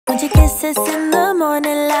Want your kisses in the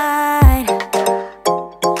morning light.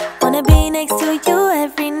 Wanna be next to you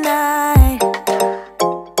every night.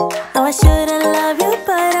 No, I shouldn't love you,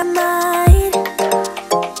 but I might.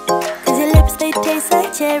 Cause your lips, they taste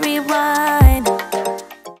like cherry wine.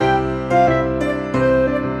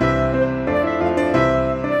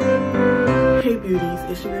 Hey beauties,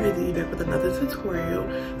 it's your girl Dee back with another tutorial.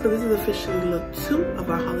 So this is officially look 2 of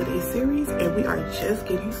our holiday series and we are just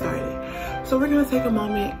getting started. So we're going to take a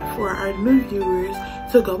moment for our new viewers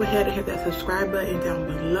to go ahead and hit that subscribe button down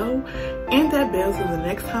below and that bell so the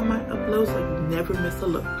next time I upload so you never miss a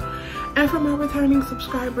look. And for my returning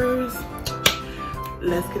subscribers,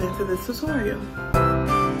 let's get into this tutorial.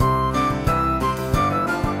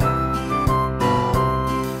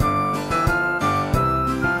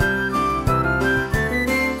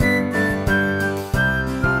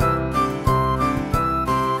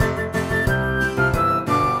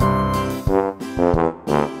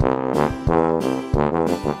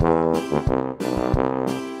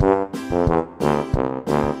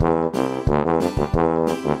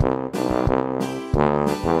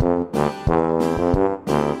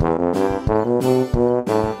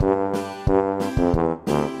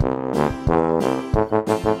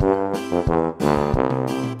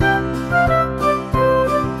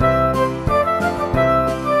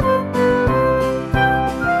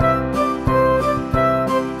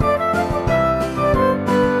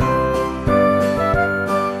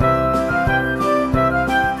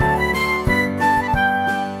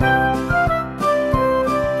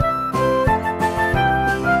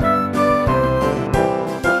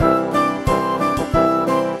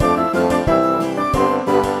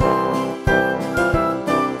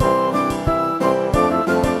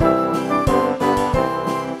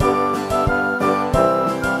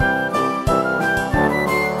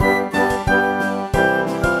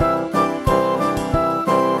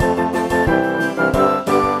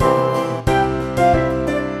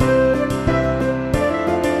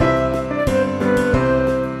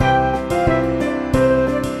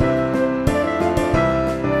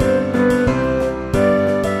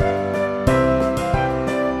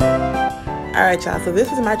 Alright y'all, so this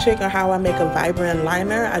is my trick on how I make a vibrant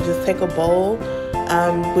liner. I just take a bowl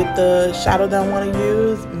with the shadow that I want to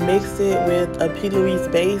use, mix it with a Plouise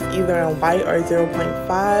Base, either in white or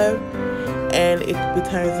 0.5, and it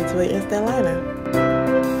turns into an instant liner.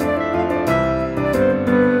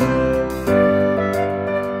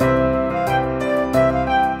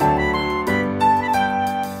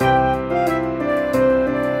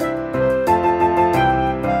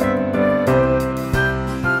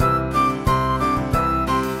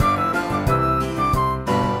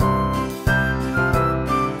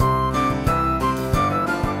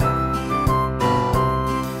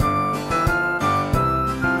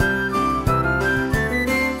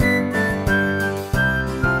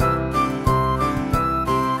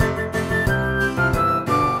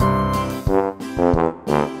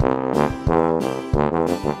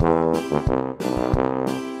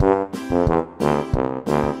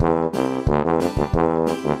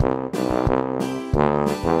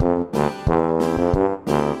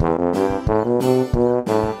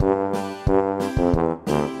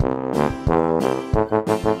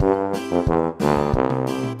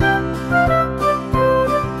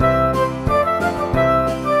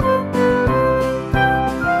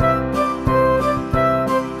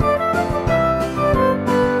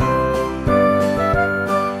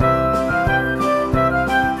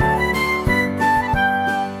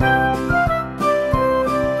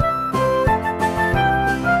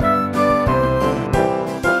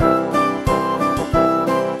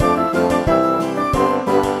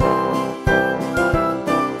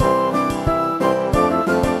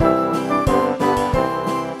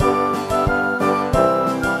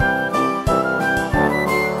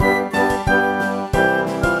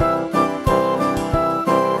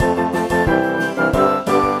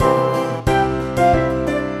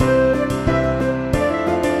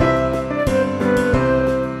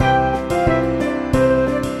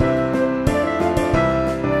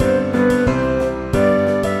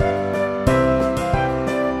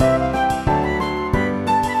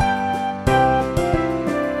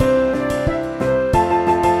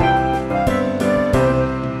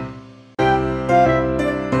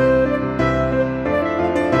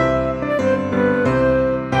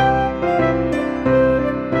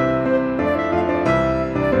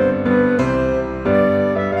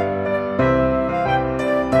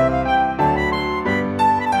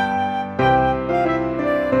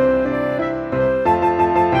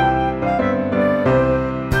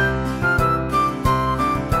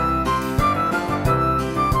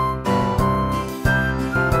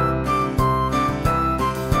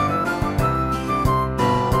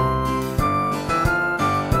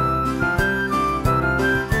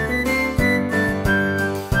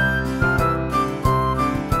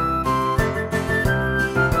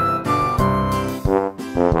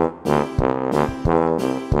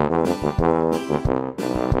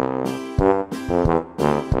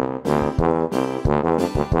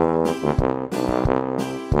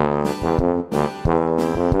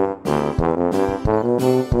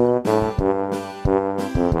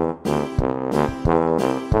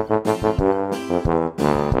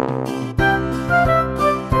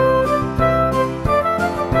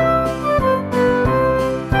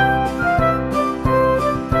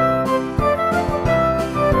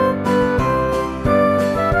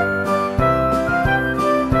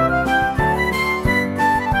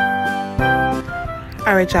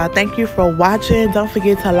 right, y'all, thank you for watching. Don't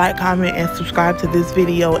forget to like, comment, and subscribe to this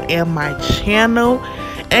video and my channel,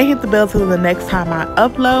 and hit the bell till the next time I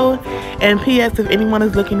upload. And PS, if anyone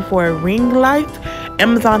is looking for a ring light,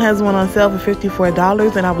 Amazon has one on sale for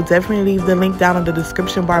 $54, and I will definitely leave the link down in the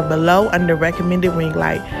description bar below under recommended ring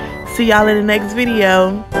light. See y'all in the next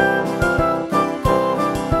video.